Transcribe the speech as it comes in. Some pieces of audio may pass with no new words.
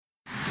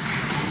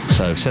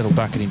So settle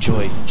back and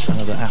enjoy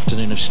another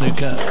afternoon of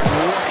snooker.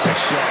 What a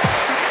shot.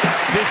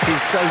 This is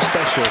so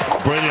special.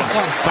 Brilliant.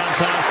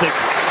 Fantastic.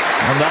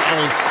 And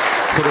that'll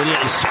put a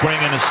little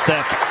spring in a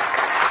step.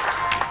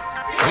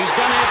 He's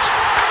done it.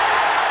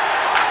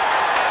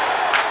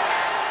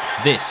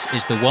 This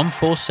is the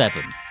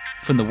 147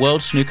 from the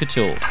World Snooker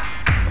Tour.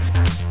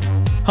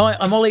 Hi,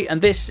 I'm Ollie,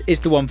 and this is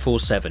the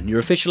 147, your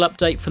official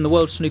update from the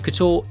World Snooker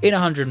Tour in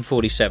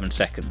 147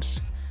 seconds.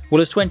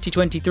 Well, as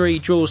 2023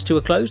 draws to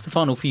a close, the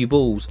final few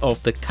balls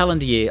of the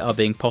calendar year are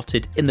being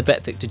potted in the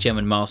Bet-Victor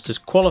German Masters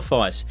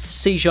qualifiers.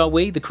 Si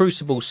Jiahui, the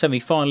Crucible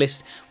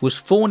semi-finalist, was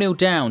 4-0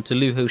 down to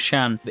Liu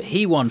Shan, but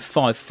he won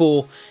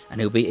 5-4,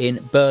 and he'll be in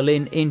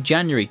Berlin in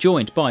January,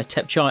 joined by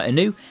Thepchai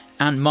Anu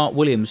and Mark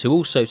Williams, who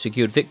also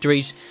secured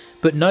victories.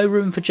 But no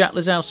room for Jack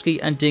Lazowski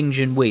and Ding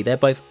Junhui. They're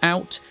both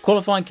out.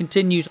 Qualifying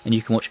continues, and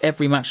you can watch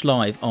every match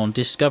live on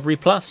Discovery+.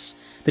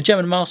 The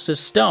German Masters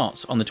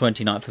starts on the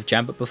 29th of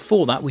Jan, but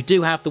before that we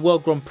do have the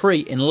World Grand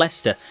Prix in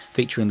Leicester,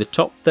 featuring the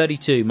top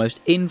 32 most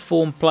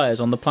informed players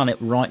on the planet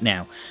right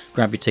now.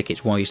 Grab your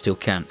tickets while you still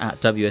can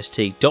at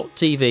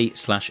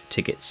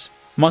wst.tv/tickets.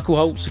 Michael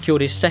Holt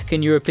secured his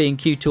second European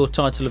Q Tour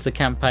title of the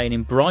campaign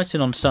in Brighton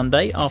on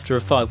Sunday after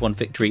a 5-1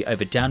 victory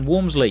over Dan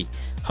Wormsley.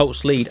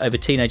 Holt's lead over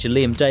teenager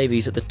Liam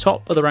Davies at the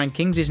top of the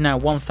rankings is now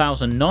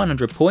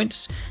 1,900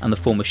 points, and the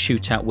former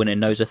shootout winner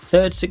knows a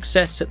third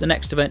success at the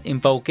next event in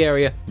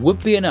Bulgaria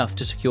would be enough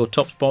to secure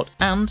top spot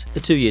and a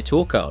 2-year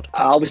tour card.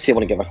 I obviously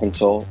want to get back on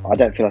tour. I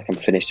don't feel like I'm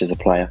finished as a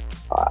player.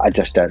 I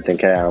just don't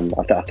think I am.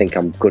 I think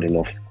I'm good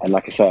enough. And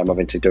like I say, I'm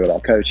having to do a lot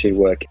of coaching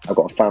work. I've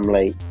got a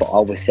family, but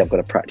obviously I've got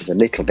to practice a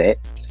little bit.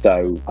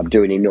 So I'm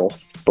doing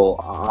enough. But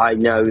I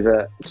know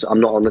that I'm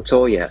not on the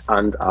tour yet,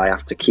 and I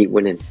have to keep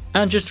winning.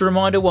 And just a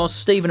reminder, while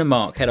Stephen and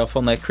Mark head off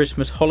on their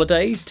Christmas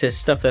holidays to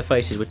stuff their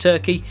faces with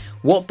turkey,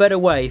 what better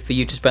way for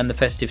you to spend the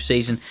festive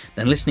season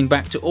than listening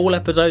back to all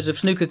episodes of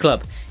Snooker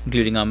Club,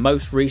 including our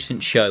most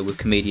recent show with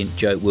comedian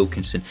Joe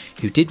Wilkinson,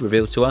 who did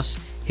reveal to us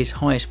his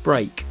highest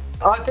break.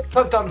 I think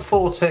I've done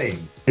 14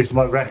 is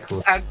my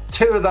record, and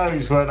 2 of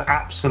those were an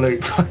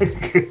absolute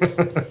fluke.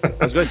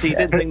 I was going to say, you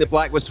didn't think the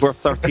black was worth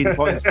 13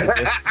 points, did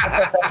you?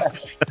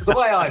 The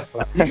way I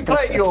play. You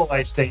play it your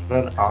way,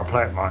 Stephen, I'll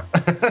play it mine.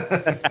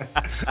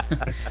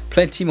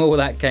 Plenty more where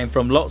that came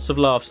from, lots of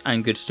laughs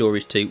and good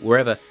stories too.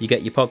 Wherever you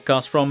get your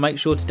podcast from, make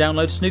sure to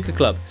download Snooker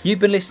Club. You've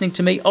been listening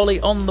to me,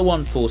 Ollie, on the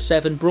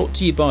 147, brought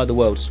to you by the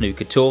World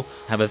Snooker Tour.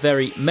 Have a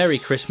very Merry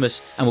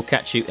Christmas, and we'll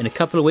catch you in a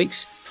couple of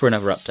weeks for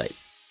another update.